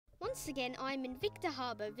Once again, I am in Victor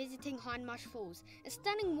Harbour visiting Hindmarsh Falls, a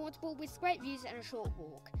stunning waterfall with great views and a short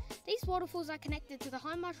walk. These waterfalls are connected to the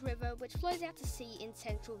Hindmarsh River, which flows out to sea in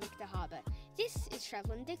central Victor Harbour. This is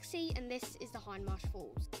travelling Dixie, and this is the Hindmarsh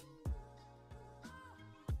Falls.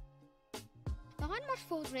 The Hindmarsh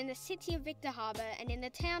Falls are in the city of Victor Harbour and in the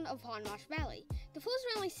town of Hindmarsh Valley. The falls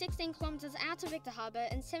are only 16 kilometres out of Victor Harbour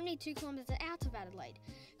and 72 kilometres out of Adelaide.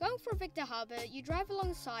 Going from Victor Harbour, you drive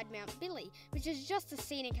alongside Mount Billy, which is just as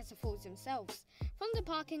scenic as the falls themselves. From the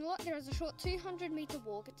parking lot, there is a short 200-metre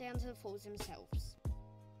walk down to the falls themselves.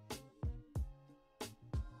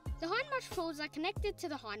 The Hindmarsh Falls are connected to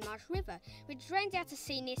the Hindmarsh River, which drains out to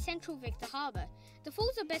sea near central Victor Harbour. The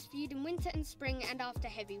falls are best viewed in winter and spring and after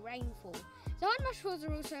heavy rainfall. The Hindmarsh Falls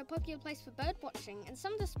are also a popular place for bird watching, and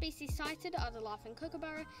some of the species cited are the laughing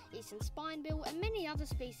kookaburra, eastern spinebill and many other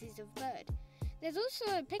species of bird. There's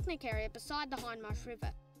also a picnic area beside the Hindmarsh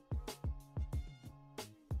River.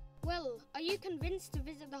 Well, are you convinced to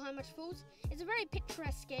visit the Hindmarsh Falls? It's a very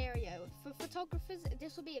picturesque area. For photographers,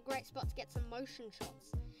 this will be a great spot to get some motion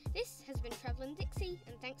shots. This has been Travelling Dixie,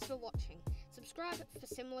 and thanks for watching. Subscribe for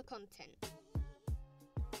similar content.